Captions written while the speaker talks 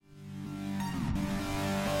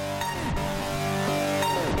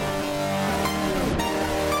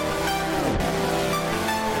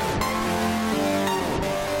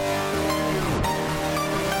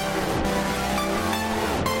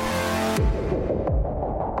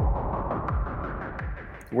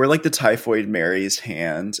We're like the typhoid Mary's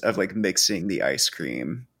hand of like mixing the ice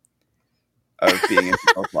cream of being in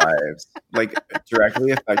people's lives, like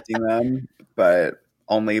directly affecting them, but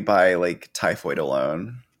only by like typhoid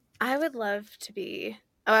alone. I would love to be.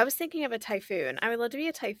 Oh, I was thinking of a typhoon. I would love to be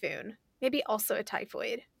a typhoon. Maybe also a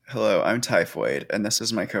typhoid. Hello, I'm Typhoid, and this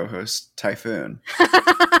is my co-host, Typhoon.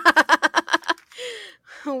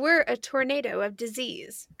 We're a tornado of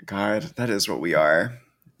disease. God, that is what we are.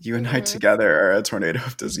 You and I together are a tornado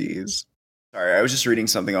of disease. Sorry, I was just reading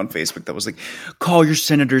something on Facebook that was like, call your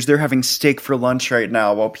senators. They're having steak for lunch right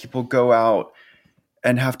now while people go out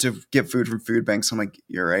and have to get food from food banks. I'm like,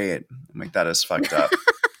 you're right. I'm like, that is fucked up.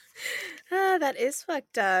 That is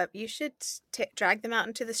fucked up. You should drag them out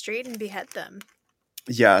into the street and behead them.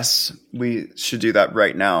 Yes, we should do that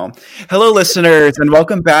right now. Hello, listeners, and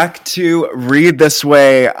welcome back to Read This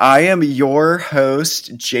Way. I am your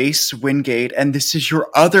host, Jace Wingate, and this is your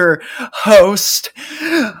other host,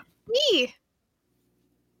 me,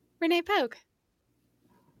 Renee Pogue.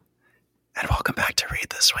 And welcome back to Read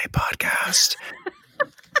This Way podcast,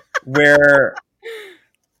 where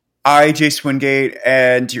I, Jace Wingate,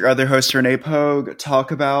 and your other host, Renee Pogue, talk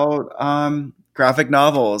about graphic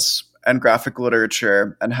novels and graphic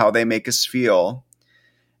literature and how they make us feel.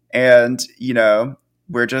 And, you know,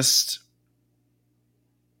 we're just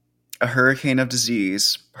a hurricane of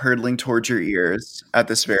disease hurtling towards your ears at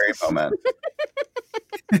this very moment.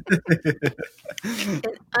 An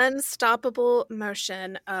unstoppable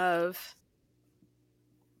motion of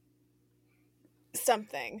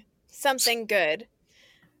something good.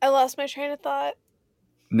 I lost my train of thought.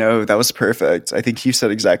 No, that was perfect. I think you said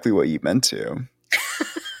exactly what you meant to.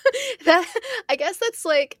 I guess that's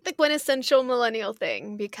like the quintessential millennial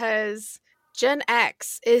thing, because Gen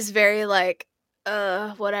X is very like,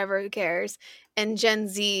 whatever, who cares? And Gen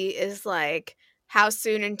Z is like, how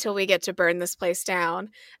soon until we get to burn this place down?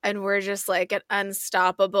 And we're just like an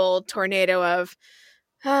unstoppable tornado of,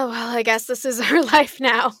 oh, well, I guess this is our life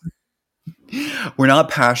now. We're not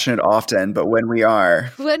passionate often, but when we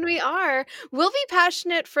are, we'll be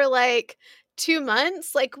passionate for like 2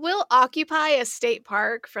 months. Like, we'll occupy a state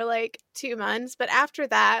park for like 2 months, but after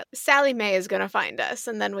that, Sally Mae is going to find us,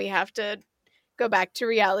 and then we have to go back to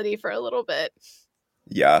reality for a little bit.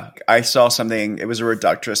 Yeah, I saw something. It was a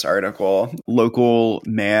Reductress article. Local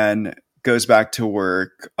man goes back to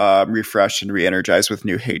work, refreshed and re-energized with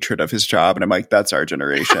new hatred of his job. And I'm like, that's our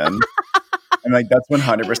generation. I'm like, that's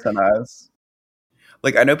 100% us.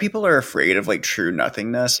 Like, I know people are afraid of like true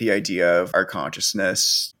nothingness, the idea of our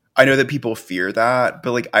consciousness. I know that people fear that,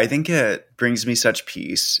 but like, I think it brings me such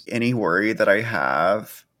peace. Any worry that I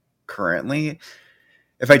have currently,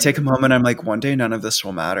 if I take a moment, I'm like, one day none of this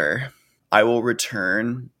will matter. I will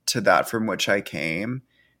return to that from which I came,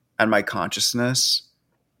 and my consciousness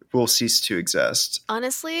will cease to exist.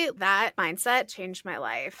 Honestly, that mindset changed my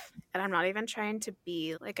life. And I'm not even trying to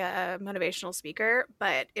be like a motivational speaker,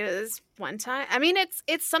 but it was one time. I mean,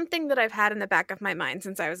 it's something that I've had in the back of my mind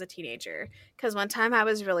since I was a teenager. Because one time I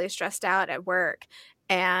was really stressed out at work,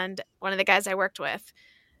 and one of the guys I worked with,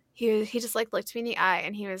 he just like looked me in the eye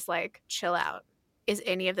and he was like, chill out. Is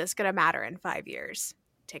any of this going to matter in 5 years?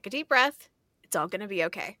 Take a deep breath. It's all going to be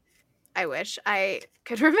okay. I wish I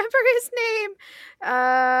could remember his name,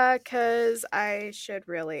 because I should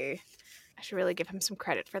really give him some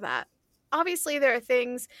credit for that. Obviously, there are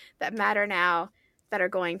things that matter now that are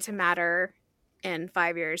going to matter in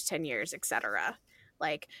 5 years, 10 years, etc.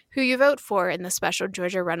 Like who you vote for in the special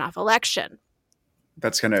Georgia runoff election.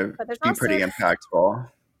 That's going to be pretty impactful.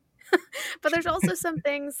 But there's also some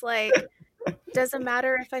things like, doesn't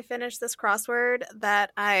matter if I finish this crossword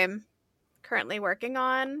that I'm currently working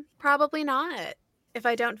on. Probably not. If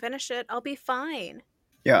I don't finish it, I'll be fine.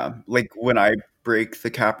 Yeah, like when I break the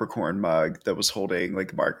Capricorn mug that was holding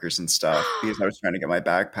like markers and stuff because I was trying to get my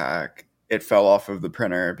backpack, it fell off of the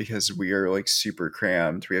printer because we are like super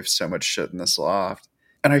crammed. We have so much shit in this loft.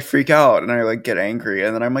 And I freak out and I like get angry,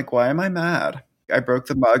 and then I'm like, why am I mad? I broke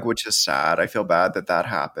the mug, which is sad. I feel bad that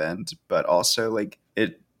happened, but also like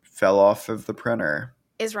it fell off of the printer.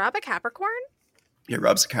 Is Rob a Capricorn? Yeah,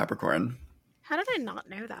 Rob's a Capricorn. How did I not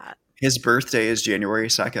know that? His birthday is January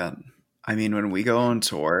 2nd. I mean, when we go on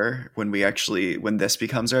tour, when this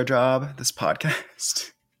becomes our job, this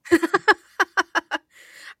podcast.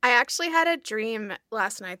 I actually had a dream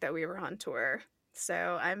last night that we were on tour.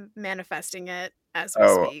 So I'm manifesting it as we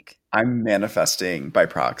speak. I'm manifesting by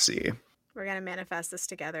proxy. We're going to manifest this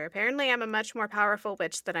together. Apparently, I'm a much more powerful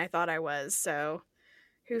witch than I thought I was. So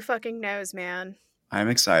who fucking knows, man? I'm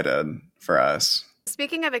excited for us.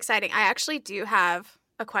 Speaking of exciting, I actually do have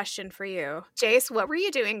a question for you. Jace, what were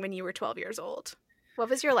you doing when you were 12 years old? What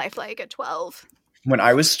was your life like at 12? When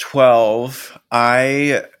I was 12,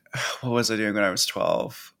 what was I doing when I was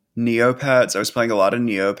 12? Neopets. I was playing a lot of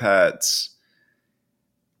Neopets.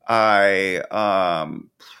 I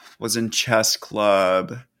was in chess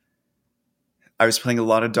club. I was playing a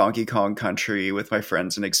lot of Donkey Kong Country with my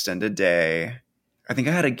friends in extended day. I think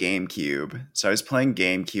I had a GameCube, so I was playing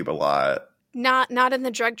GameCube a lot. Not in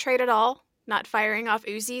the drug trade at all. Not firing off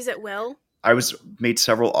Uzis at will. I was made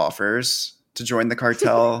several offers to join the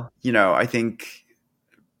cartel. I think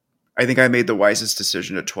I made the wisest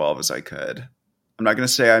decision at 12 as I could. I'm not going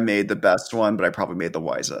to say I made the best one, but I probably made the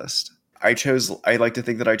wisest. I like to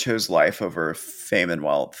think that I chose life over fame and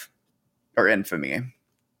wealth or infamy.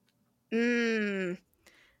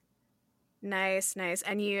 Nice.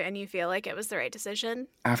 And you feel like it was the right decision?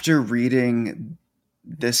 After reading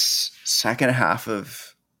this second half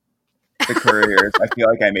of the Couriers, I feel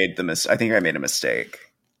like I think I made a mistake.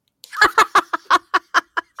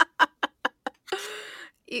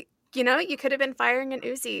 You could have been firing an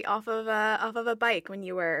Uzi off of a bike when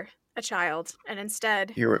you were a child, and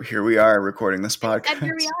instead Here we are recording this podcast. And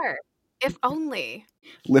here we are. If only.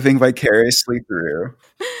 Living vicariously through.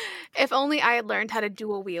 If only I had learned how to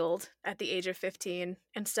dual wield at the age of 15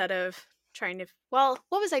 instead of trying to. Well,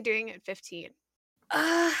 what was I doing at 15?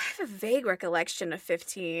 I have a vague recollection of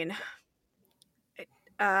 15.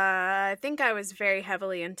 I think I was very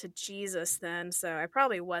heavily into Jesus then, so I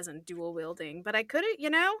probably wasn't dual wielding, but I could have,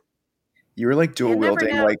 You were like dual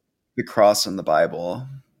wielding like the cross in the Bible.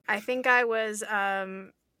 I think I was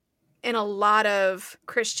in a lot of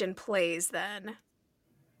Christian plays then.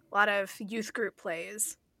 A lot of youth group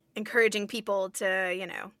plays, encouraging people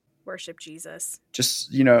to, worship Jesus. Just,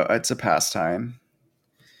 it's a pastime.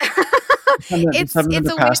 It's something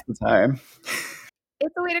to pass the time.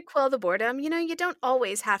 It's a way to quell the boredom. You don't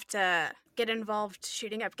always have to get involved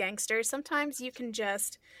shooting up gangsters. Sometimes you can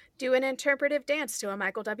just do an interpretive dance to a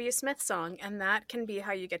Michael W. Smith song, and that can be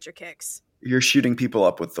how you get your kicks. You're shooting people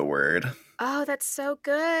up with the word. Oh, that's so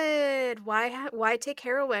good. Why take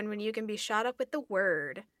heroin when you can be shot up with the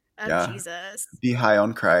word of Jesus? Be high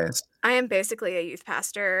on Christ. I am basically a youth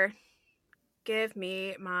pastor. Give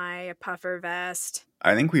me my puffer vest.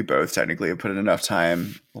 I think we both technically have put in enough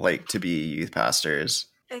time, to be youth pastors.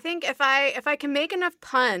 I think if I can make enough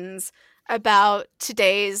puns about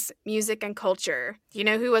today's music and culture,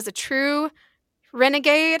 who was a true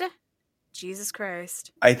renegade? Jesus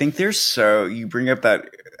Christ. I think you bring up that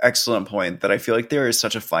excellent point that I feel like there is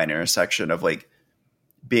such a fine intersection of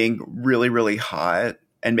being really, really hot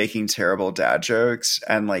and making terrible dad jokes,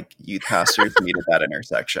 and youth pastors needed that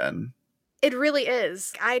intersection. It really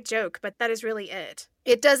is. I joke, but that is really it.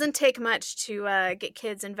 It doesn't take much to get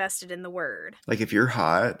kids invested in the word. If you're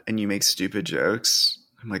hot and you make stupid jokes,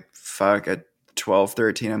 I'm like, fuck, at 12,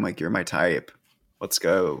 13, I'm like, you're my type. Let's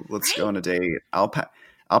go. Let's go on a date. I'll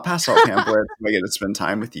pass out pamphlets if I get to spend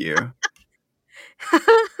time with you.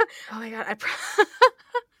 Oh my God.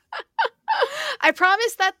 I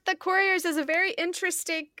promise that The Couriers is a very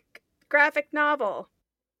interesting graphic novel.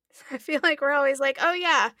 I feel like we're always like, oh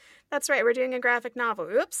yeah, that's right, we're doing a graphic novel.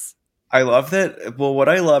 Oops. I love that. Well, what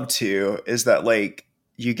I love too is that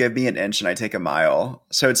you give me an inch and I take a mile.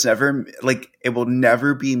 So it's never it will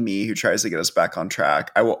never be me who tries to get us back on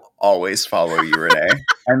track. I will always follow you, Renee.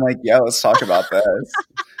 I'm like, yeah, let's talk about this.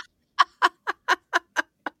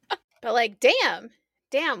 But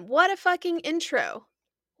damn, what a fucking intro.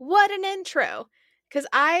 What an intro. Because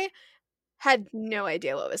I had no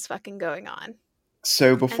idea what was fucking going on.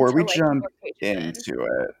 So before we jump into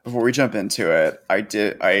it,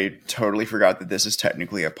 I totally forgot that this is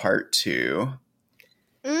technically a part 2.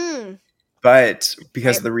 But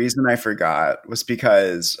because the reason I forgot was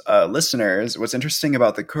because listeners, what's interesting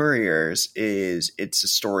about The Couriers is it's a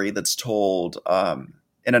story that's told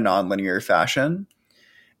in a nonlinear fashion,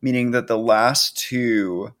 meaning that the last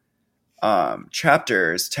 2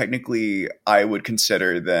 chapters, technically I would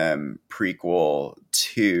consider them prequel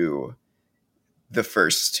to the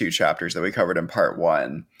first 2 chapters that we covered in part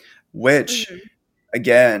 1, which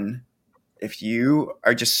again, if you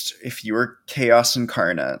are chaos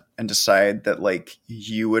incarnate and decide that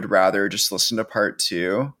you would rather just listen to part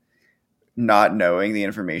 2, not knowing the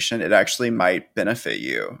information, it actually might benefit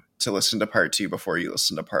you to listen to part 2 before you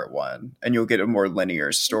listen to part 1, and you'll get a more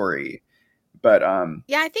linear story. But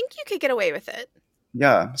yeah, I think you could get away with it.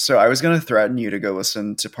 Yeah, so I was going to threaten you to go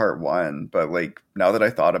listen to part 1, but now that I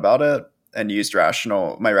thought about it and used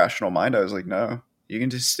my rational mind, I was like, no, you can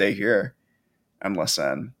just stay here and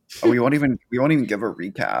listen. We won't even give a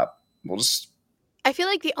recap. I feel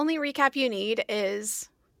like the only recap you need is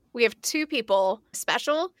we have 2 people,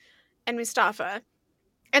 Special and Mustafa,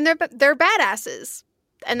 and they're badasses.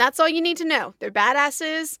 And that's all you need to know. They're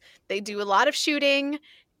badasses. They do a lot of shooting,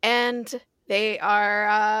 and they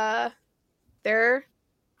are they're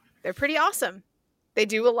pretty awesome. They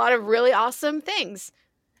do a lot of really awesome things.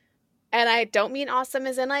 And I don't mean awesome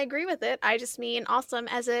as in I agree with it. I just mean awesome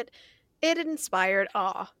as it inspired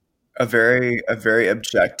awe. A very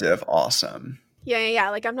objective awesome. Yeah.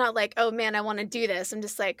 Like, I'm not like, oh man, I want to do this. I'm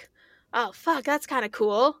just like, oh fuck, that's kind of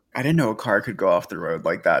cool. I didn't know a car could go off the road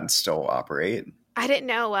like that and still operate. I didn't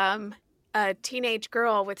know a teenage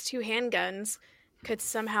girl with 2 handguns could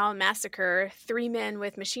somehow massacre 3 men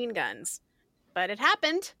with machine guns. But it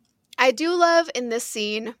happened. I do love in this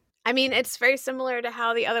scene, I mean, it's very similar to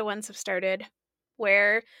how the other ones have started,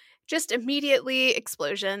 where just immediately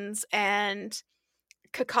explosions and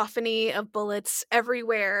cacophony of bullets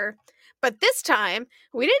everywhere. But this time,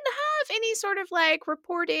 we didn't have any sort of like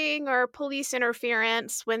reporting or police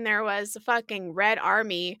interference when there was a fucking Red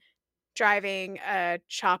Army driving a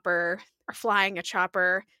chopper or flying a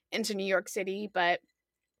chopper into New York City. But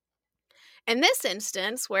in this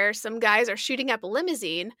instance, where some guys are shooting up a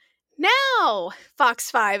limousine, now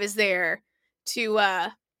Fox 5 is there to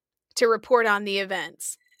report on the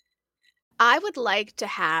events. I would like to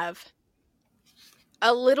have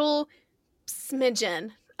a little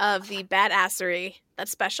smidgen of the badassery that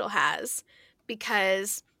Special has,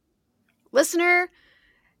 because, listener,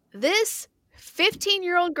 this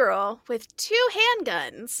 15-year-old girl with 2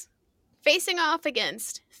 handguns facing off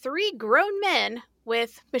against 3 grown men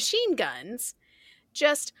with machine guns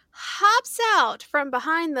just hops out from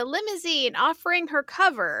behind the limousine offering her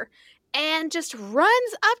cover and just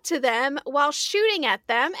runs up to them while shooting at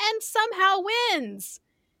them and somehow wins.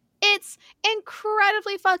 It's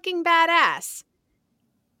incredibly fucking badass.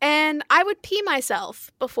 And I would pee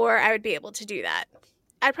myself before I would be able to do that.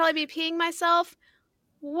 I'd probably be peeing myself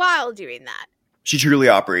while doing that. She truly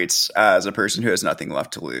operates as a person who has nothing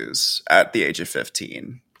left to lose at the age of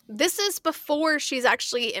 15. This is before she's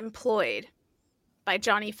actually employed by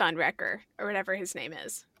Johnny Funwrecker, or whatever his name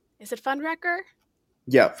is. Is it Funwrecker?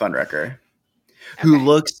 Yeah, Funwrecker. Okay. Who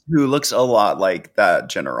looks a lot like that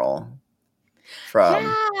general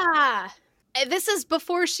from... Yeah! This is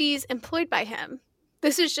before she's employed by him.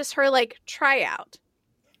 This is just her, like, tryout.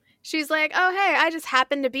 She's like, oh, hey, I just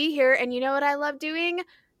happen to be here, and you know what I love doing?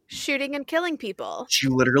 Shooting and killing people. She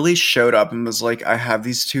literally showed up and was like, I have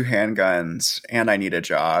these 2 handguns, and I need a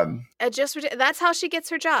job. That's how she gets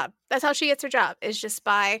her job. That's how she gets her job, is just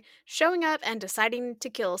by showing up and deciding to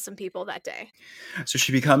kill some people that day. So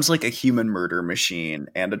she becomes like a human murder machine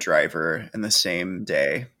and a driver in the same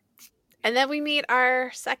day. And then we meet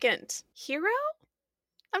our second hero?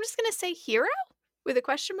 I'm just going to say hero with a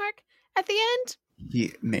question mark at the end.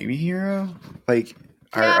 Maybe hero? Like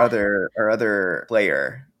our other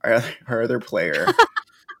player. Our other player.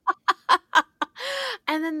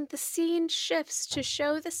 And then the scene shifts to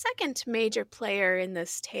show the second major player in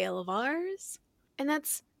this tale of ours. And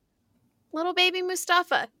that's little baby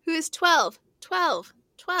Mustafa, who is 12. 12.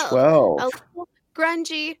 A little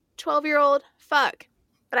grungy 12-year-old fuck.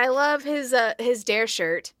 But I love his dare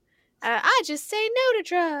shirt. I just say no to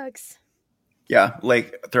drugs. Yeah,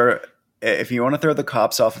 like if you want to throw the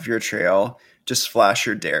cops off of your trail, just flash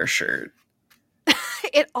your dare shirt.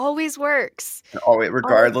 It always works.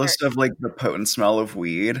 Regardless of like the potent smell of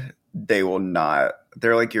weed, they will not.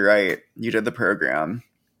 They're like, you're right. You did the program.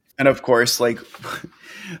 And of course, like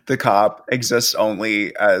the cop exists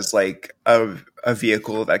only as like a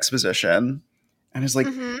vehicle of exposition. And it's like,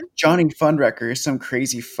 Johnny Funwrecker is some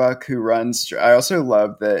crazy fuck who runs. I also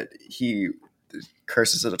love that he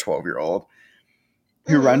curses at a 12-year-old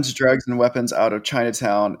who runs drugs and weapons out of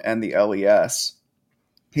Chinatown and the LES.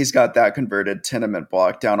 He's got that converted tenement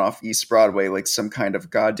block down off East Broadway like some kind of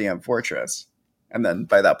goddamn fortress. And then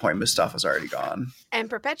by that point, Mustafa's already gone. And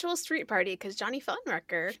perpetual street party, because Johnny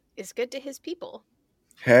Funwrecker is good to his people.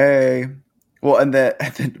 Hey. Well, and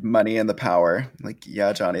the money and the power. Like,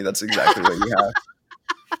 yeah, Johnny, that's exactly what you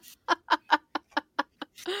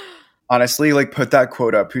have. Honestly, like, put that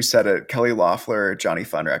quote up. Who said it? Kelly Loeffler or Johnny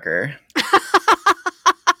Funwrecker?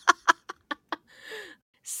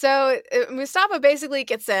 So Mustafa basically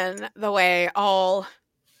gets in the way all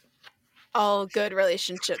good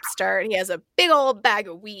relationships start. He has a big old bag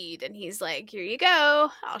of weed, and he's like, here you go.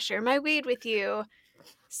 I'll share my weed with you.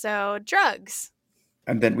 So drugs.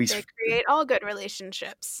 And then they create all good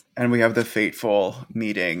relationships. And we have the fateful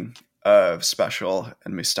meeting of Special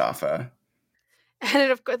and Mustafa.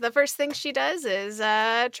 And of course, the first thing she does is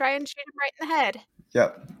try and shoot him right in the head.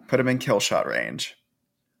 Yep. Put him in kill shot range.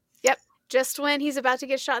 Yep. Just when he's about to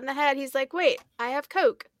get shot in the head, he's like, wait, I have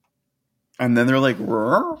Coke. And then they're like,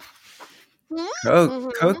 Coke,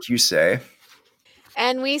 you say.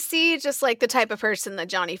 And we see just like the type of person that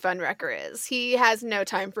Johnny Funwrecker is. He has no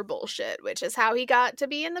time for bullshit, which is how he got to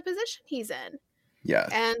be in the position he's in. Yeah.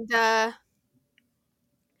 And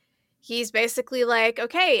he's basically like,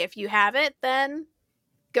 okay, if you have it, then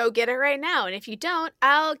go get it right now. And if you don't,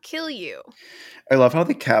 I'll kill you. I love how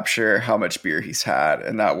they capture how much beer he's had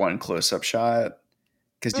in that one close-up shot.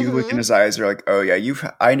 Because you look in his eyes, you're like, oh yeah,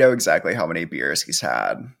 I know exactly how many beers he's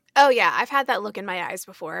had. Oh yeah, I've had that look in my eyes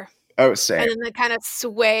before. Oh, same. And then they kind of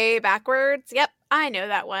sway backwards. Yep, I know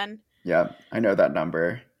that one. Yeah, I know that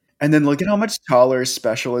number. And then look at how much taller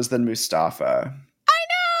Special is than Mustafa.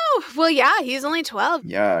 I know! Well, yeah, he's only 12.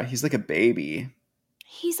 Yeah, he's like a baby.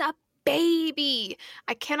 He's a baby.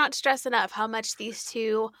 I cannot stress enough how much these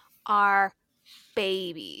two are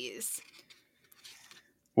babies.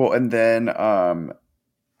 Well, and then,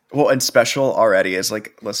 and Special already is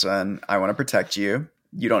like, listen, I want to protect you.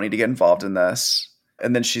 You don't need to get involved in this.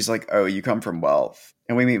 And then she's like, oh, you come from wealth.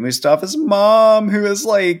 And we meet Mustafa's mom, who is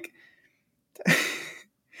like,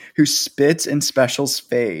 who spits in Special's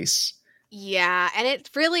face. Yeah, and it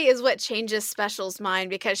really is what changes Special's mind,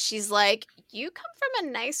 because she's like, you come from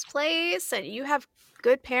a nice place and you have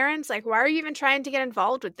good parents. Like, why are you even trying to get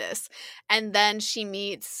involved with this? And then she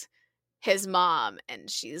meets his mom and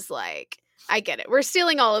she's like, I get it. We're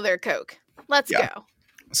stealing all of their coke. Let's go.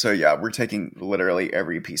 So yeah, we're taking literally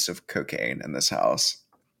every piece of cocaine in this house.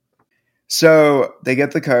 So they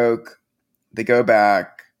get the coke. They go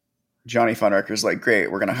back. Johnny Funwrecker's like, great,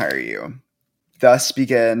 we're going to hire you. Thus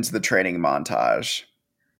begins the training montage.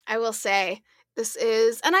 I will say this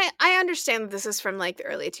is, and I understand that this is from like the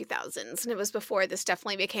early 2000s, and it was before this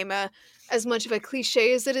definitely became as much of a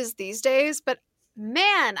cliche as it is these days. But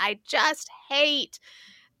man, I just hate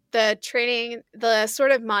the training, the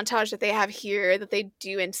sort of montage that they have here that they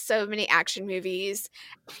do in so many action movies,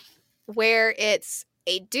 where it's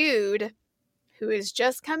a dude who is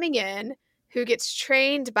just coming in, who gets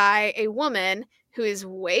trained by a woman who is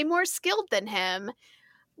way more skilled than him,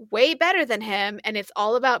 way better than him, and it's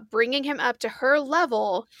all about bringing him up to her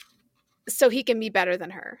level so he can be better than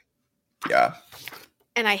her. Yeah.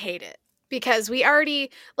 And I hate it. Because we already,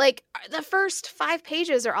 like, the first 5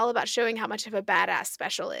 pages are all about showing how much of a badass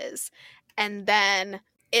Special is. And then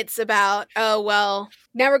it's about, oh, well,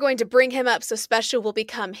 now we're going to bring him up so Special will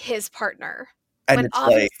become his partner. And but it's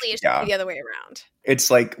obviously like, it should be the other way around. It's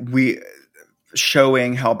like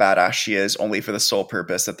showing how badass she is only for the sole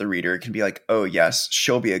purpose that the reader can be like, oh, yes,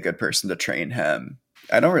 she'll be a good person to train him.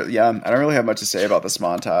 I don't really have much to say about this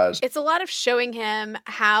montage. It's a lot of showing him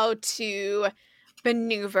how to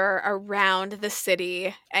maneuver around the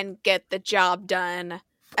city and get the job done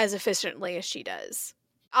as efficiently as she does.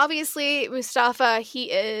 Obviously, Mustafa,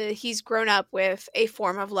 he's grown up with a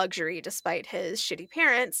form of luxury despite his shitty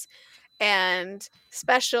parents, and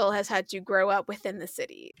Special has had to grow up within the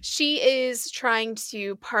city. She is trying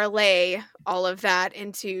to parlay all of that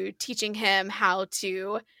into teaching him how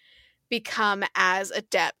to become as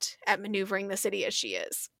adept at maneuvering the city as she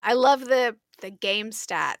is. I love the game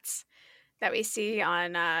stats that we see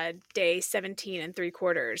on day 17 and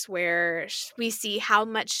 3/4, where we see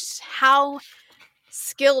how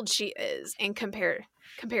skilled she is in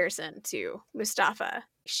comparison to Mustafa.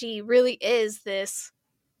 She really is this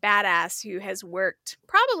badass who has worked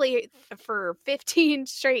probably for 15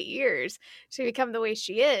 straight years to become the way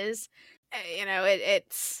she is.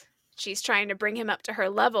 She's trying to bring him up to her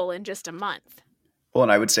level in just a month. Well,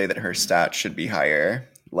 and I would say that her stats should be higher.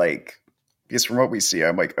 Like, because from what we see,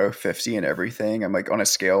 I'm like, 50 and everything. I'm like on a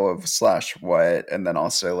scale of / what, and then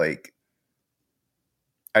also like,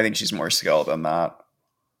 I think she's more skilled than that.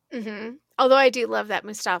 Mm-hmm. Although I do love that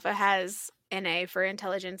Mustafa has an A for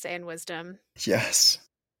intelligence and wisdom. Yes.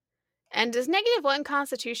 And does -1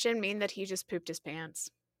 constitution mean that he just pooped his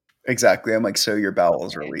pants? Exactly. I'm like, so your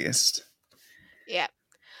bowels released. Yeah.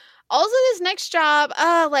 Also, this next job,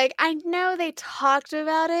 I know they talked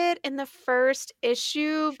about it in the first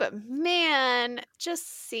issue, but man,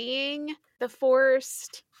 just seeing the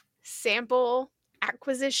forced sample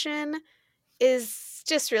acquisition is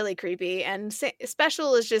just really creepy, and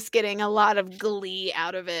Special is just getting a lot of glee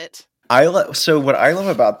out of it. So what I love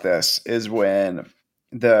about this is when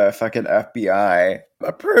the fucking FBI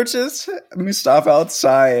approaches Mustafa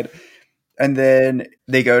outside, and then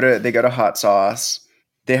they go to Hot Sauce.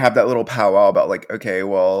 They have that little powwow about like, okay,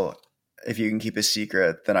 well, if you can keep a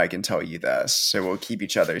secret, then I can tell you this. So we'll keep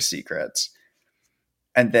each other's secrets.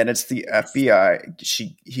 And then it's the FBI.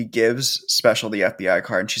 He gives Special the FBI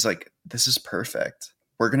card, and she's like, this is perfect.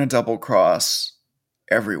 We're going to double cross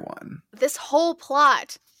everyone. This whole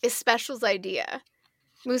plot is Special's idea.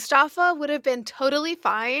 Mustafa would have been totally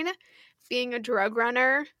fine being a drug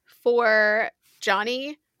runner for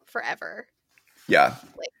Johnny forever. Yeah.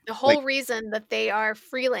 Like, the whole reason that they are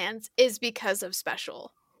freelance is because of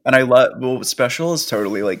Special. And I love, well, Special is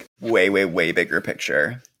totally like way, way, way bigger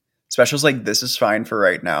picture. Special's like, this is fine for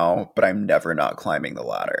right now, but I'm never not climbing the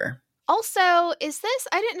ladder. Also, is this,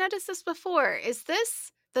 I didn't notice this before, is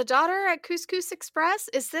this the daughter at Couscous Express?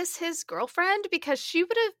 Is this his girlfriend? Because she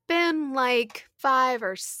would have been like 5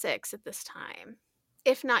 or 6 at this time,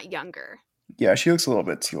 if not younger. Yeah, she looks a little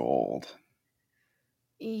bit too old.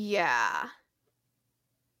 Yeah.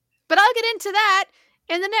 But I'll get into that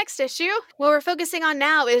in the next issue. What we're focusing on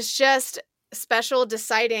now is just Special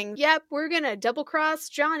deciding, yep, we're going to double cross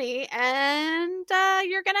Johnny and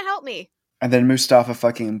you're going to help me. And then Mustafa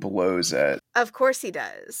fucking blows it. Of course he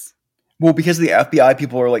does. Well, because the FBI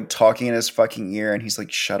people are like talking in his fucking ear and he's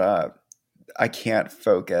like, shut up. I can't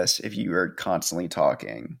focus if you are constantly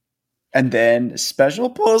talking. And then Special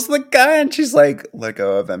pulls the gun. She's like, let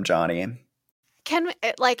go of him, Johnny. Can we,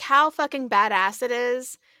 like, how fucking badass it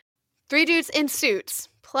is? 3 dudes in suits,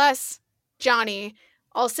 plus Johnny,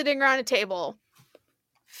 all sitting around a table.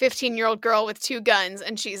 15-year-old girl with 2 guns,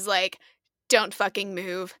 and she's like, don't fucking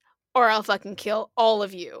move, or I'll fucking kill all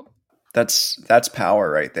of you. That's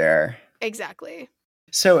power right there. Exactly.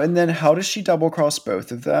 So, and then how does she double cross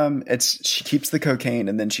both of them? She keeps the cocaine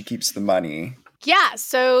and then she keeps the money. Yeah,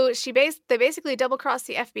 so they basically double cross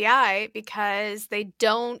the FBI because they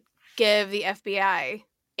don't give the FBI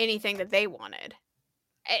anything that they wanted.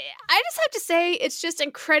 I just have to say, it's just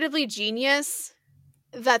incredibly genius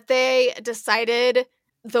that they decided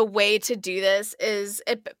the way to do this is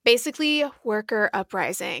basically worker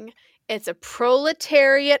uprising. It's a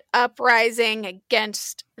proletariat uprising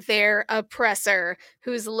against their oppressor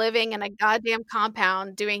who's living in a goddamn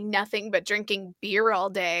compound doing nothing but drinking beer all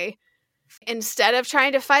day. Instead of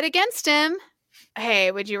trying to fight against him,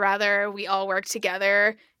 hey, would you rather we all work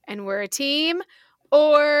together and we're a team?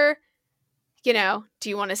 Or, you know, do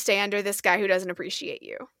you want to stay under this guy who doesn't appreciate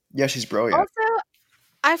you? Yeah, she's brilliant. Also,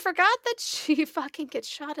 I forgot that she fucking gets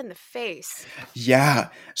shot in the face. Yeah.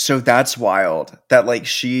 So that's wild. That like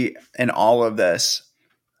she, in all of this,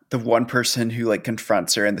 the one person who like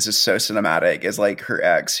confronts her, and this is so cinematic, is like her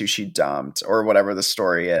ex who she dumped or whatever the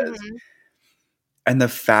story is. Mm-hmm. And the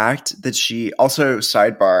fact that she also,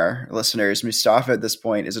 sidebar listeners, Mustafa at this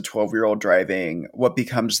point is a 12-year-old driving what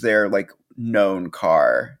becomes their like known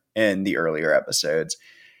car in the earlier episodes,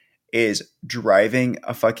 is driving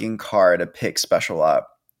a fucking car to pick Special up.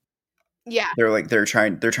 Yeah. They're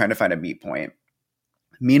trying to find a meet point.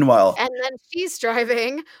 Meanwhile, and then she's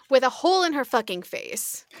driving with a hole in her fucking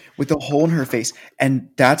face. And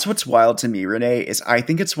that's what's wild to me, Renee, is I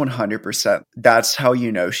think it's 100%. That's how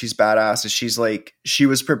you know she's badass. Is she's like, she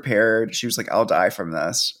was prepared. She was like, I'll die from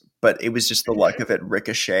this. But it was just the luck of it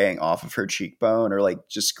ricocheting off of her cheekbone or like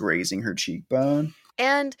just grazing her cheekbone.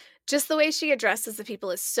 And just the way she addresses the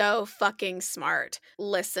people is so fucking smart.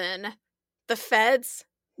 Listen, the feds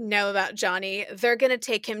know about Johnny. They're going to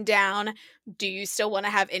take him down. Do you still want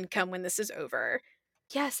to have income when this is over?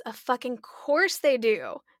 Yes, of fucking course they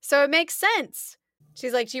do. So it makes sense.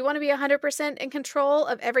 She's like, do you want to be 100% in control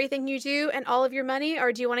of everything you do and all of your money?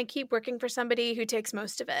 Or do you want to keep working for somebody who takes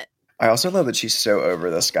most of it? I also love that she's so over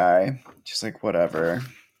this guy. She's like, whatever.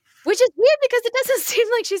 Which is weird because it doesn't seem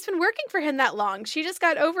like she's been working for him that long. She just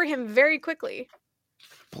got over him very quickly.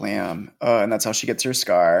 Blam. And that's how she gets her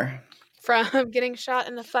scar. From getting shot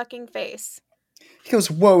in the fucking face. He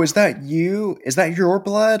goes, whoa, is that you? Is that your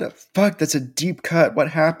blood? Fuck, that's a deep cut.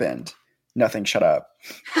 What happened? Nothing, shut up.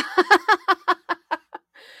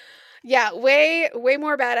 Yeah, way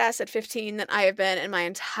more badass at 15 than I have been in my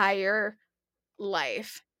entire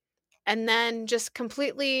life. And then just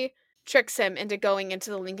completely tricks him into going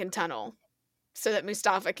into the Lincoln Tunnel so that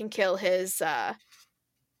Mustafa can kill his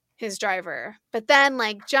driver. But then,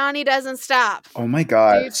 like, Johnny doesn't stop. Oh my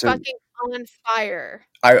god. Dude's fucking on fire.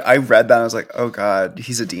 I read that and I was like, oh god,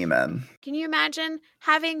 he's a demon. Can you imagine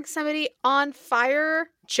having somebody on fire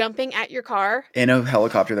jumping at your car? In a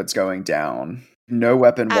helicopter that's going down. No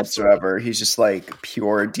weapon whatsoever. He's just like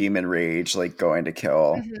pure demon rage, like going to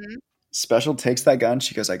kill. Mm-hmm. Special takes that gun.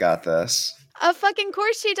 She goes, I got this. Of fucking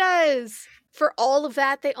course she does. For all of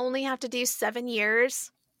that, they only have to do 7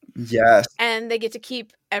 years. Yes. And they get to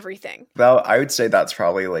keep everything. Well, I would say that's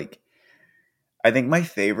probably like, I think my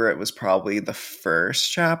favorite was probably the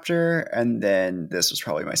first chapter, and then this was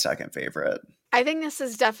probably my second favorite. I think this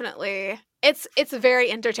is definitely, it's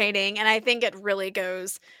very entertaining, and I think it really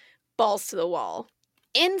goes balls to the wall.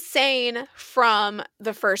 Insane from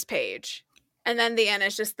the first page. And then the end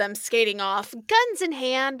is just them skating off, guns in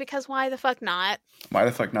hand, because why the fuck not? Why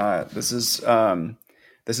the fuck not? This is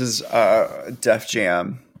Def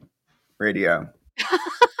Jam radio.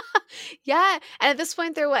 Yeah. And at this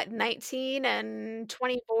point, they're what, 19 and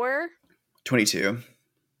 24? 22.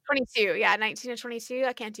 22. Yeah, 19 and 22.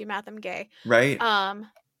 I can't do math. I'm gay. Right? Um,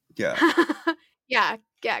 Yeah. yeah,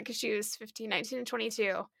 yeah, because she was 15, 19, and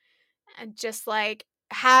 22. And just like,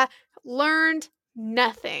 learned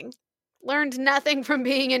nothing. Learned nothing from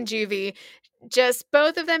being in juvie. Just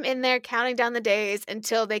both of them in there counting down the days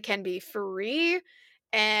until they can be free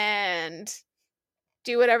and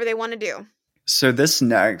do whatever they want to do. So this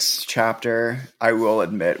next chapter, I will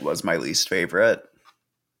admit, was my least favorite.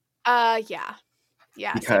 Yeah.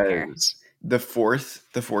 Yeah, same here. Because the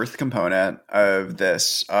fourth component of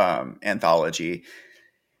this anthology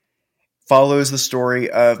follows the story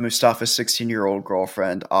of Mustafa's 16-year-old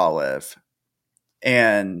girlfriend, Olive.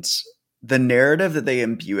 And the narrative that they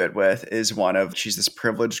imbue it with is one of, she's this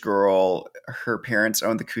privileged girl. Her parents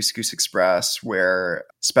own the Couscous Express, where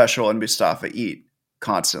Special and Mustafa eat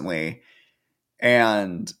constantly.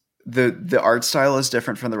 And the art style is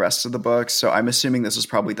different from the rest of the book. So I'm assuming this was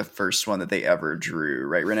probably the first one that they ever drew.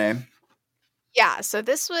 Right, Renee? Yeah, so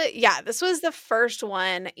this was the first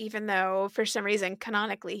one, even though for some reason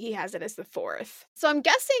canonically he has it as the fourth. So I'm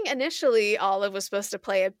guessing initially Olive was supposed to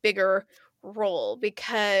play a bigger role,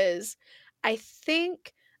 because I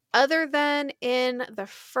think other than in the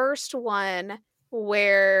first one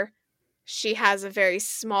where she has a very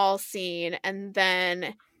small scene, and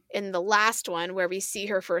then in the last one where we see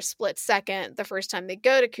her for a split second the first time they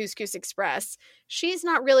go to Couscous Express, she's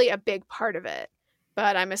not really a big part of it.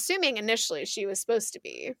 But I'm assuming initially she was supposed to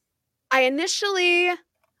be. I initially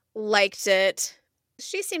liked it.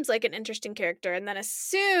 She seems like an interesting character. And then as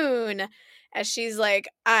soon as she's like,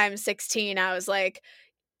 I'm 16, I was like,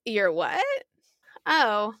 you're what?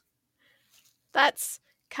 Oh, that's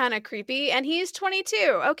kind of creepy. And he's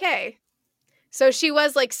 22. Okay. So she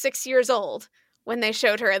was like 6 years old when they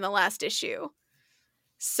showed her in the last issue.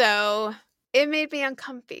 So it made me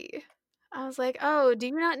uncomfy. I was like, oh, do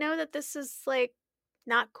you not know that this is like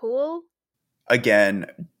not cool? Again,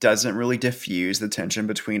 doesn't really diffuse the tension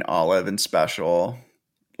between Olive and Special.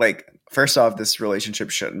 Like, first off, this relationship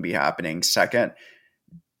shouldn't be happening. Second,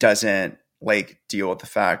 doesn't like deal with the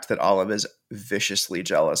fact that Olive is viciously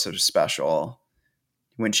jealous of Special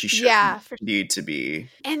when she shouldn't need to be.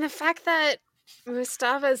 And the fact that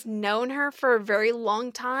Mustafa's known her for a very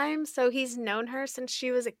long time, so he's known her since she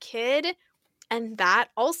was a kid, and that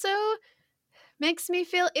also makes me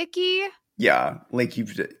feel icky. Yeah, like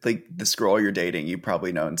this girl you're dating, you've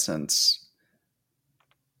probably known since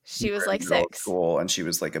she was like 6. School, and she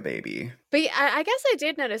was like a baby. But I guess I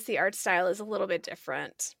did notice the art style is a little bit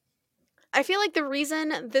different. I feel like the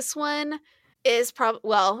reason this one is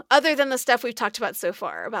other than the stuff we've talked about so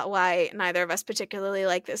far about why neither of us particularly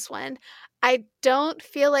like this one, I don't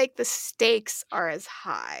feel like the stakes are as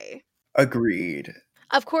high. Agreed.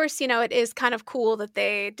 Of course, it is kind of cool that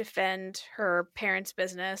they defend her parents'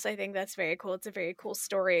 business. I think that's very cool. It's a very cool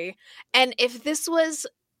story. And if this was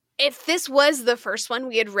the first one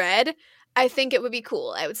we had read, I think it would be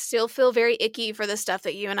cool. I would still feel very icky for the stuff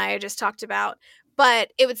that you and I just talked about,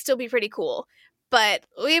 but it would still be pretty cool. But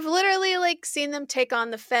we've literally seen them take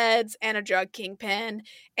on the feds and a drug kingpin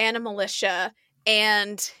and a militia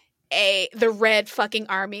and the Red fucking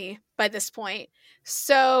Army by this point.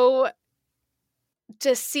 So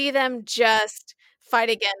to see them just fight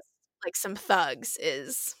against some thugs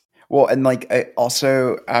is... Well, and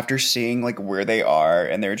also after seeing where they are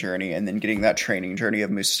in their journey and then getting that training journey of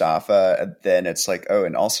Mustafa, and then it's oh,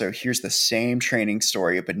 and also here's the same training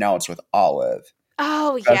story, but now it's with Olive.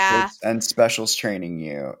 Oh, yeah. And Special's training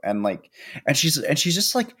you. And and she's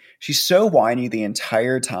just she's so whiny the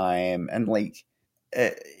entire time. And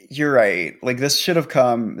you're right. This should have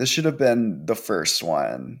been the first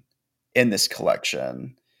one in this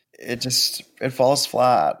collection. It falls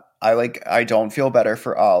flat. I don't feel better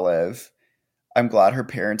for Olive. I'm glad her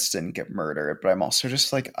parents didn't get murdered, but I'm also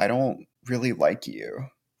just I don't really like you.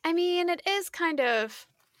 I mean, it is kind of,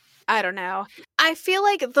 I don't know. I feel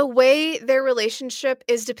like the way their relationship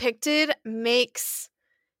is depicted makes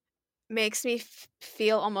me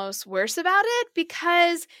feel almost worse about it,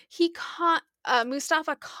 because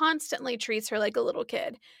Mustafa constantly treats her like a little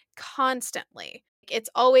kid. Constantly. It's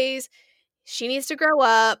always, she needs to grow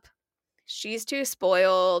up. She's too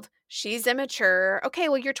spoiled. She's immature. Okay,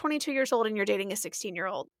 well, you're 22 years old and you're dating a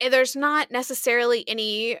 16-year-old. There's not necessarily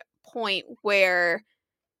any point where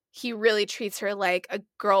he really treats her like a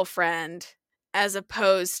girlfriend as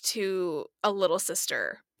opposed to a little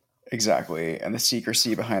sister. Exactly. And the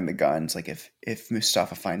secrecy behind the guns, if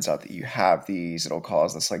Mustafa finds out that you have these, it'll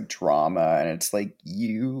cause this drama, and it's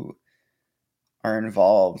you are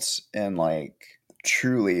involved in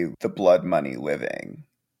truly the blood money living.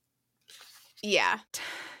 Yeah.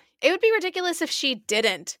 It would be ridiculous if she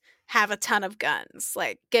didn't have a ton of guns,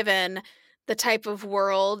 like, given the type of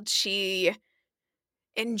world she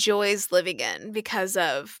enjoys living in because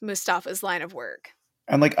of Mustafa's line of work.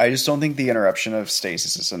 And like, I just don't think the interruption of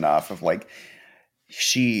stasis is enough of like,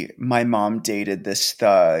 my mom dated this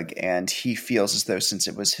thug and he feels as though since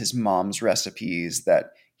it was his mom's recipes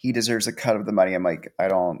that he deserves a cut of the money. I'm like, I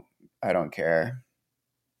don't care.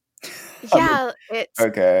 Yeah,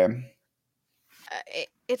 Okay.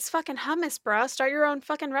 It's fucking hummus, bro. Start your own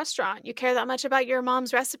fucking restaurant. You care that much about your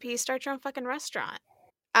mom's recipes, start your own fucking restaurant.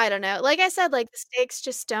 I don't know. Like I said, like, the stakes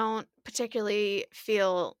just don't particularly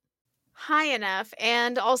feel high enough.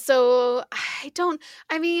 And also,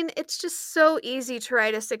 I mean, it's just so easy to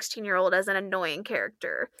write a 16-year-old as an annoying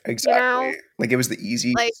character. You Exactly. know? Like, it was the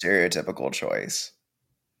easy Like, stereotypical choice.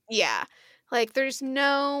 yeah. Like, there's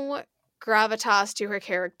no gravitas to her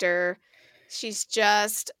character. She's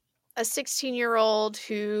just a 16-year-old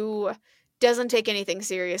who doesn't take anything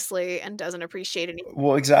seriously and doesn't appreciate anything.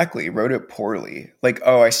 Well, exactly. Wrote it poorly. Like,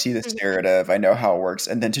 oh, I see this Mhm. narrative. I know how it works.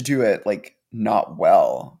 And then to do it like not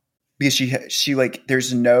well. Because she like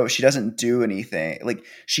she doesn't do anything. Like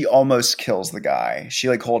she almost kills the guy. She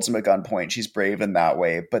like holds him at gunpoint. She's brave in that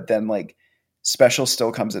way, but then like Special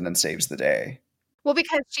still comes in and saves the day. Well,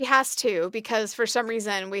 because she has to, because for some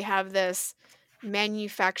reason we have this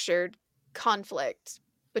manufactured conflict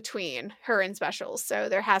between her and Specials. So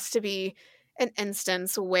there has to be an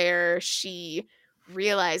instance where she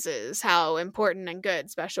realizes how important and good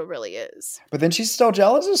Special really is. But then she's still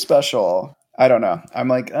jealous of Special. I don't know. I'm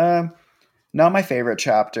like, not my favorite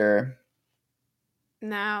chapter.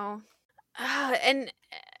 No. And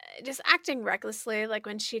just acting recklessly, like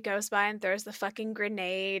when she goes by and throws the fucking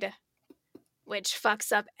grenade, which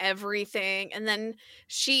fucks up everything. And then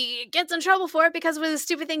she gets in trouble for it because it was a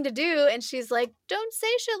stupid thing to do. And she's like, don't say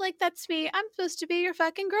shit like that to me. I'm supposed to be your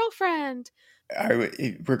fucking girlfriend.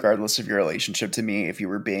 Regardless of your relationship to me, if you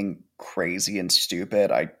were being crazy and stupid,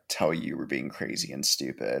 I'd tell you were being crazy and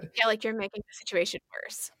stupid. Yeah, like you're making the situation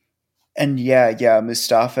worse. And yeah,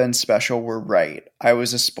 Mustafa and Special were right. I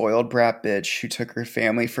was a spoiled brat bitch who took her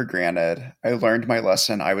family for granted. I learned my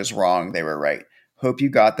lesson. I was wrong. They were right. Hope you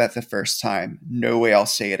got that the first time. No way I'll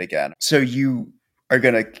say it again. So you are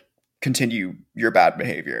going to continue your bad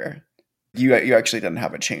behavior. You actually didn't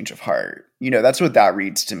have a change of heart. That's what that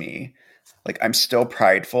reads to me. Like, I'm still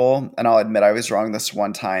prideful, and I'll admit I was wrong this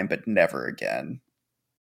one time, but never again.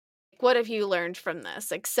 What have you learned from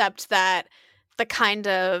this, except that the kind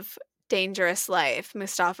of dangerous life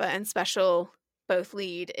Mustafa and Special both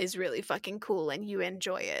lead is really fucking cool and you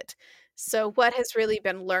enjoy it? So what has really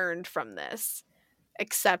been learned from this,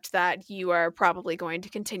 except that you are probably going to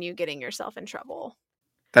continue getting yourself in trouble?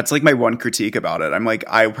 That's like my one critique about it. I'm like,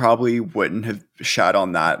 I probably wouldn't have shat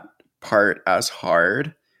on that part as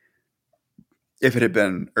hard if it had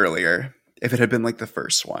been earlier, if it had been like the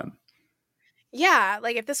first one. Yeah,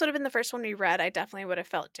 like if this would have been the first one we read, I definitely would have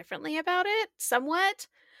felt differently about it, somewhat.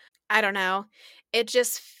 I don't know. It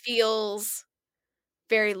just feels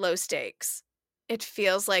very low stakes. It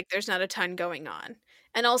feels like there's not a ton going on.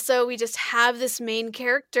 And also, we just have this main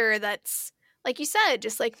character that's, like you said,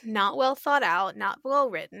 just like not well thought out, not well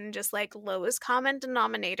written, just like lowest common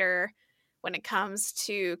denominator when it comes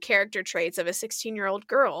to character traits of a 16-year-old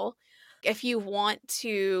girl. If you want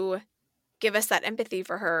to give us that empathy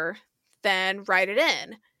for her, then write it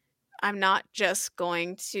in. I'm not just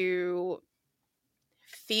going to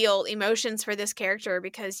feel emotions for this character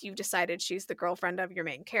because you've decided she's the girlfriend of your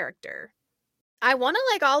main character. I want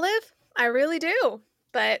to like Olive. I really do.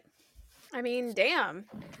 But, I mean, damn.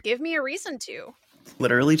 Give me a reason to.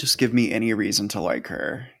 Literally just give me any reason to like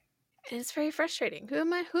her. And it's very frustrating. Who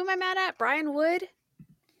am I mad at? Brian Wood?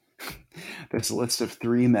 This list of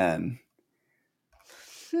 3 men.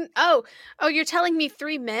 Oh, you're telling me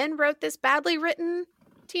 3 men wrote this badly written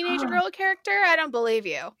teenage girl character? I don't believe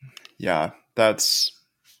you. Yeah,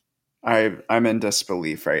 I'm in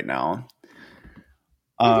disbelief right now.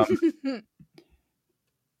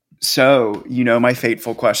 So, my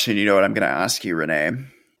fateful question, you know what I'm going to ask you, Renee?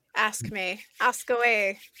 Ask me. Ask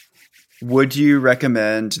away. Would you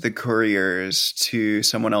recommend the Couriers to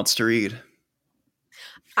someone else to read?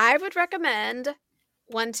 I would recommend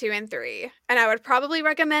 1, 2, and 3. And I would probably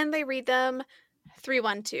recommend they read them 3,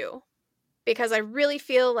 1, 2. Because I really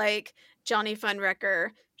feel like Johnny Funwrecker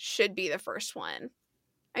should be the first one.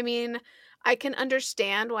 I mean, I can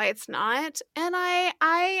understand why it's not, and I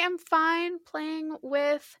am fine playing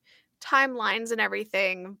with timelines and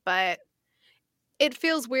everything, but it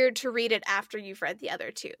feels weird to read it after you've read the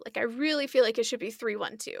other 2. Like, I really feel like it should be 3,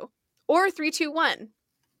 1, 2. or 3-2-1.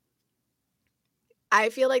 I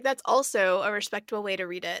feel like that's also a respectable way to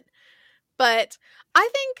read it. But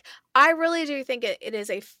I really do think it is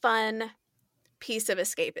a fun piece of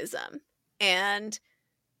escapism. And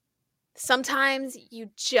sometimes you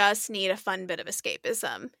just need a fun bit of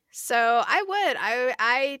escapism. So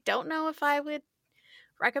I don't know if I would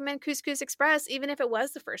recommend Couscous Express, even if it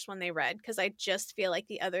was the first one they read, because I just feel like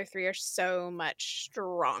the other three are so much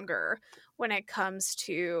stronger when it comes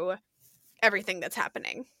to everything that's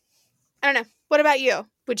happening. I don't know. What about you?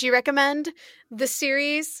 Would you recommend the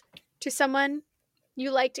series to someone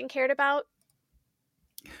you liked and cared about?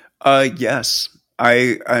 Yes.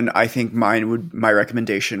 I think my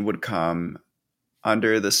recommendation would come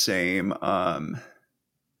under the same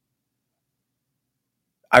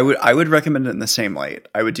I would recommend it in the same light.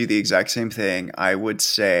 I would do the exact same thing. I would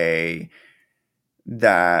say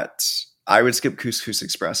that I would skip Couscous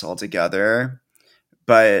Express altogether,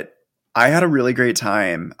 but I had a really great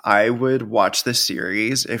time. I would watch this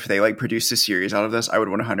series. If they like produced a series out of this, I would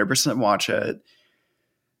 100% watch it.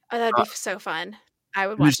 Oh, that'd be so fun. I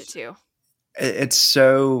would And watch it too. it's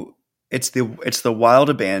so it's the wild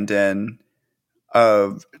abandon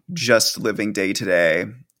of just living day to day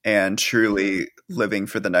and truly living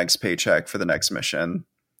for the next paycheck, for the next mission.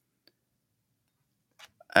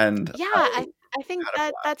 And Yeah, I I think had a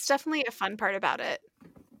that's blast. definitely a fun part about it.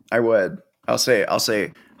 I would. I'll say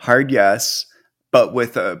hard yes, but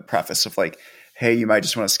with a preface of like, hey, you might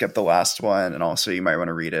just want to skip the last one, and also you might want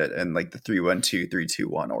to read it in like the 3-1-2,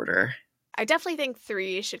 3-2-1 order. I definitely think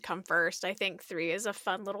 3 should come first. I think 3 is a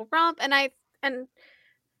fun little romp, and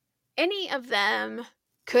any of them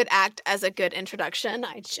could act as a good introduction.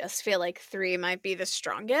 I just feel like 3 might be the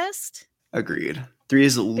strongest. Agreed. 3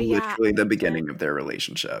 is But yeah, literally I the think that beginning of their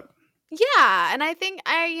relationship. yeah, and I think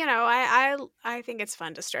I think it's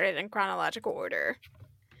fun to start it in chronological order,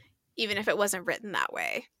 even if it wasn't written that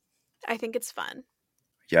way. I think it's fun.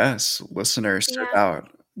 Yes, listeners, But start yeah, out.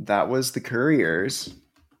 That was the Couriers.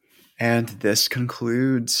 And this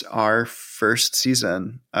concludes our first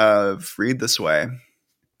season of Read This Way.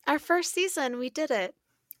 our first season, we did it.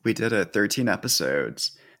 We did it, 13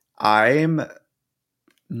 episodes. I'm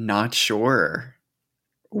not sure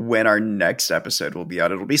when our next episode will be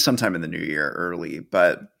out. It'll be sometime in the new year, early,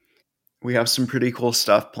 but we have some pretty cool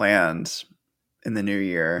stuff planned in the new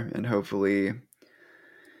year. And hopefully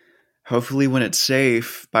when it's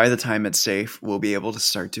safe, by the time it's safe, we'll be able to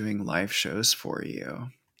start doing live shows for you.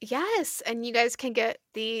 Yes, and you guys can get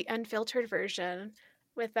the unfiltered version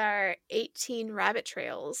with our 18 rabbit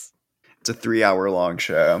trails It's a 3-hour long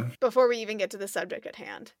show. before we even get to the subject at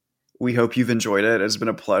hand. We hope you've enjoyed it. It's been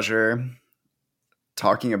a pleasure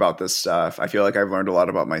talking about this stuff. I feel like I've learned a lot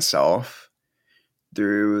about myself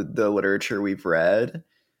through the literature we've read.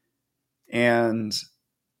 And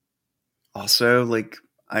also, like,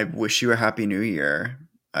 I wish you a happy new year.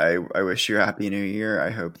 I wish you a happy new year. I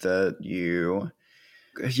hope that you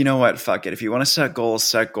know what, fuck it. If you want to set goals,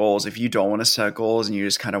 set goals. If you don't want to set goals and you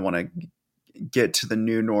just kind of want to get to the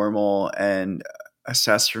new normal and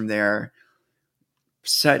assess from there,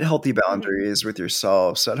 set healthy Mhm. boundaries with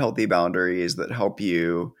yourself, set healthy boundaries that help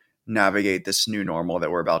you navigate this new normal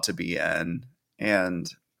that we're about to be in, and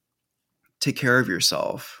take care of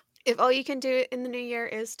yourself. If all you can do in the new year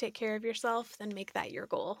is take care of yourself, then make that your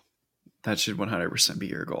goal. That should 100% be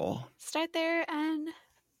your goal. Start there and,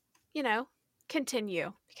 you know,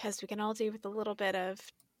 continue because we can all do with a little bit of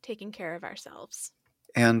taking care of ourselves.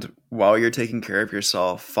 And while you're taking care of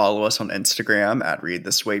yourself, follow us on Instagram at Read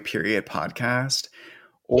This Way podcast.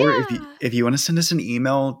 Or Yeah. if you want to send us an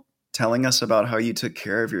email telling us about how you took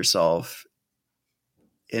care of yourself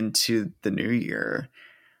into the new year,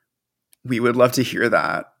 we would love to hear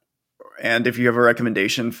that. And if you have a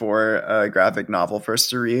recommendation for a graphic novel for us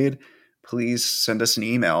to read, please send us an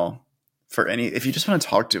email. If you just want to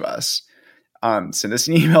talk to us, send us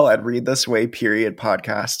an email at readthisway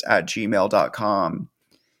podcast@gmail.com.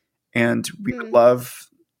 And we would love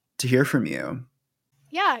to hear from you.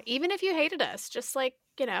 Yeah, even if you hated us, just like,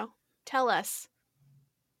 tell us.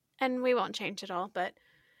 And we won't change it all, but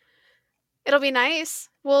it'll be nice.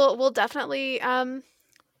 We'll definitely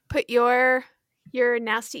put your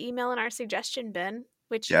nasty email in our suggestion bin,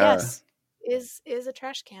 which Yeah, yes, is a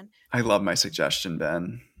trash can. I love my suggestion,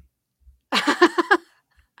 Ben.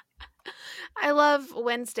 I love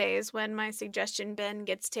Wednesdays when my suggestion bin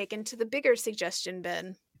gets taken to the bigger suggestion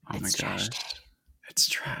bin. Oh my It's trash gosh. day. It's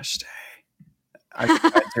trash day. I went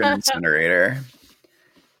to an incinerator.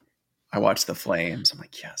 I watched the flames. I'm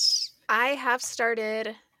like, yes. I have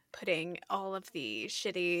started putting all of the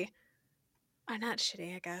shitty, or not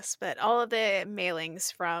shitty, I guess, but all of the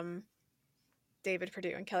mailings from David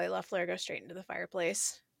Perdue and Kelly Loeffler go straight into the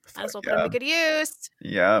fireplace. Might as well put Yeah. them to good use.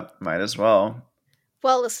 Yeah, might as well.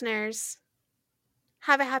 Well, listeners,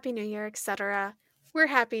 have a happy new year, etc. We're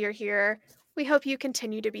happy you're here. We hope you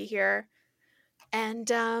continue to be here. And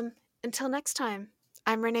until next time,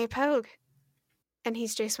 I'm Renee Pogue. And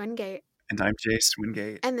he's Jay Swingate. And I'm Jay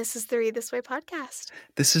Swingate. And this is the Read This Way podcast.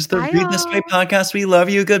 This is the Bye, Read This Way y'all. podcast. We love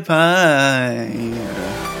you. Goodbye.